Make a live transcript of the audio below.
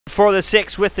for the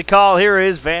 6 with the call. Here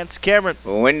is Vance Cameron.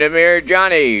 Windermere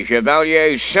Johnny,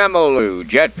 Chevalier Semelu,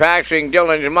 Jet Passing,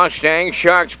 Dylan's Mustang,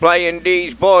 Sharks playing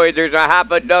D's Boy. There's a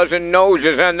half a dozen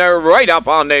noses, and they're right up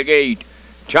on the gate.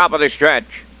 Top of the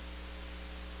stretch.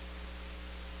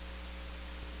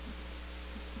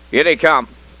 Here they come.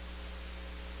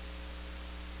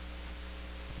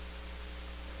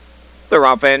 The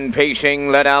rough end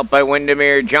pacing led out by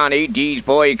Windermere Johnny. D's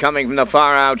Boy coming from the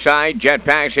far outside. Jet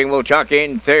Passing will tuck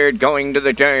in third going to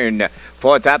the turn.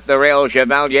 Fourth up the rail,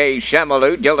 Chevalier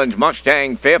Semelu. Dylan's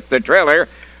Mustang fifth, the trailer.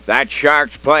 That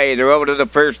Sharks play. They're over to the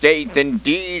first eighth, and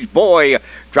D's Boy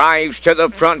drives to the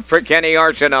front for Kenny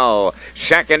Arsenault.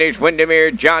 Second is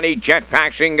Windermere Johnny. Jet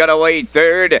Passing got away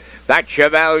third. That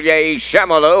Chevalier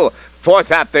Semelu.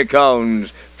 Fourth up the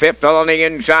cones. Fifth on the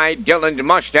inside, Dylan's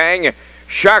Mustang.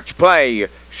 Sharks play,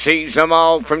 sees them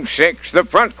all from 6. The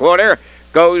front quarter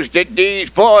goes to D's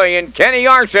Boy and Kenny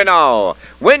Arsenault.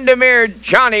 Windermere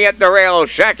Johnny at the rail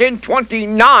second,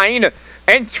 29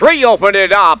 and 3 opened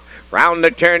it up. Round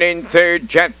the turn in third,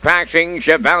 Jet Passing,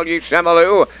 Chevalier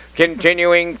Semelu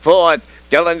continuing fourth.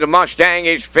 Dylan's Mustang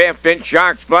is fifth, and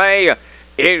Sharks play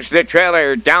is the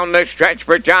trailer. Down the stretch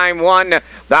for time 1. The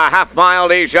half mile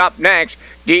is up next.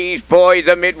 D's Boy,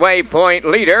 the midway point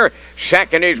leader.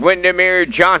 Second is Windermere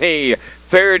Johnny.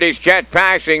 Third is Jet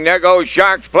Passing. There goes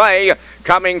Sharks play.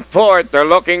 Coming fourth. They're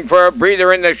looking for a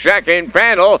breather in the second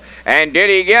panel. And did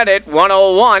he get it?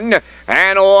 101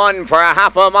 and 1 for a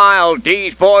half a mile.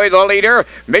 D's Boy, the leader.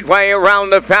 Midway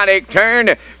around the paddock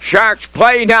turn. Sharks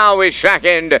play now is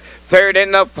second. Third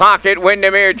in the pocket,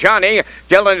 Windermere Johnny.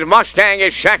 Dylan's Mustang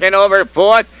is second over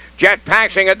fourth. Jet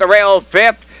Passing at the rail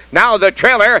fifth. Now the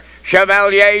trailer,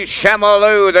 Chevalier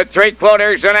Semelu, the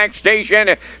 3/4, the next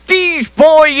station. D's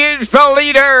Boy is the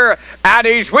leader at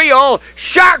his wheel.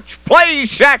 Sharks play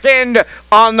second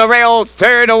on the rail,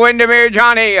 third to Windermere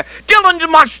Johnny. Dylan's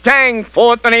Mustang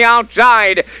fourth on the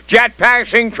outside. Jet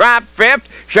Passing trap fifth.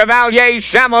 Chevalier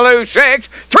Semelu sixth.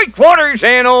 3/4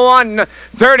 and 1.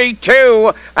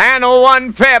 32 and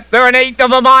 1/5. They're an eighth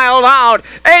of a mile out.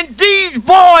 And D's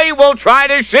Boy will try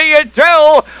to see it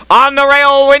through. On the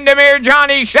rail, Windermere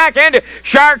Johnny second.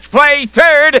 Sharks play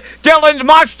third. Dylan's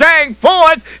Mustang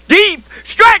fourth. Deep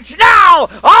stretch now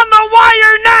on the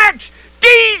wire next.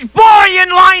 D's Boy in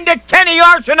line to Kenny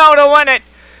Arsenault to win it.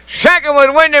 Second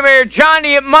with Windermere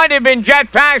Johnny. It might have been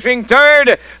Jet Passing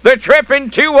third. The trip in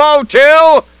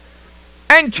 2:02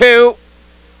 and 2.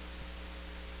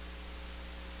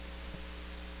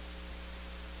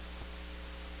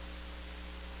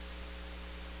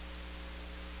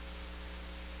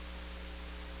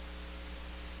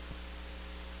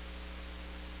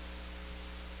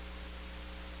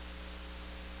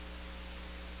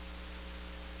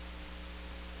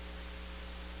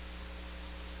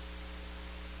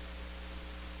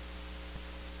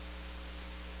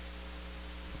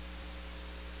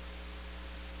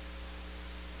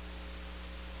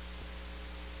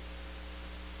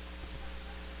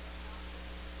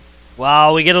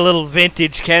 Wow, we get a little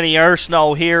vintage Kenny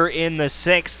Arsenault here in the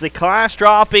 6th. The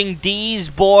class-dropping D's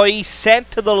Boy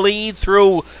sent to the lead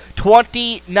through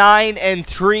 29 and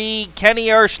 3. Kenny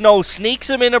Arsenault sneaks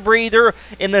him in a breather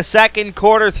in the second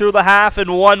quarter through the half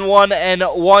and 1-1 and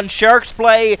 1. Sharks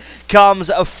play comes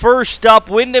first up.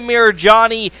 Windermere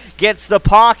Johnny gets the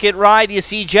pocket ride. You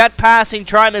see Jet Passing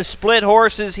trying to split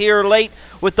horses here late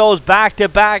with those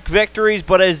back-to-back victories,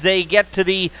 but as they get to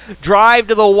the drive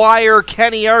to the wire,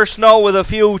 Kenny Arsenault with a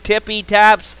few tippy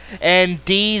taps, and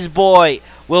D's Boy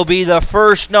will be the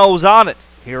first nose on it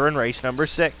here in race number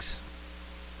 6.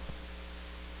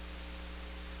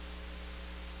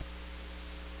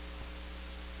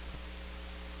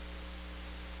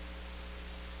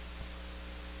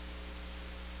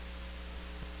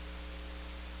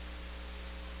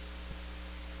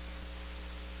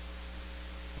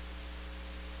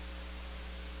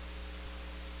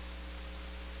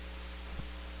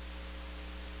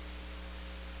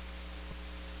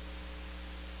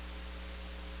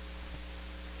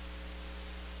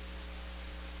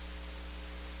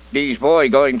 D's Boy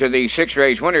going to the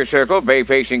 6-race winner's circle. Bay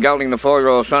facing gelding, the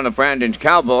 4-year-old son of Brandon's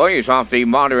Cowboy, is off the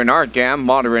Modern Art Dam,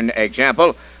 Modern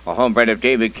Example. A homebred of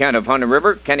David Kent of Hunter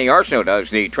River. Kenny Arsenault does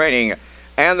the training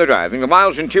and the driving. The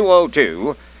miles in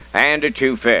 2:02 and a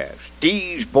 2/5.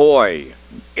 D's Boy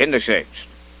in the 6th.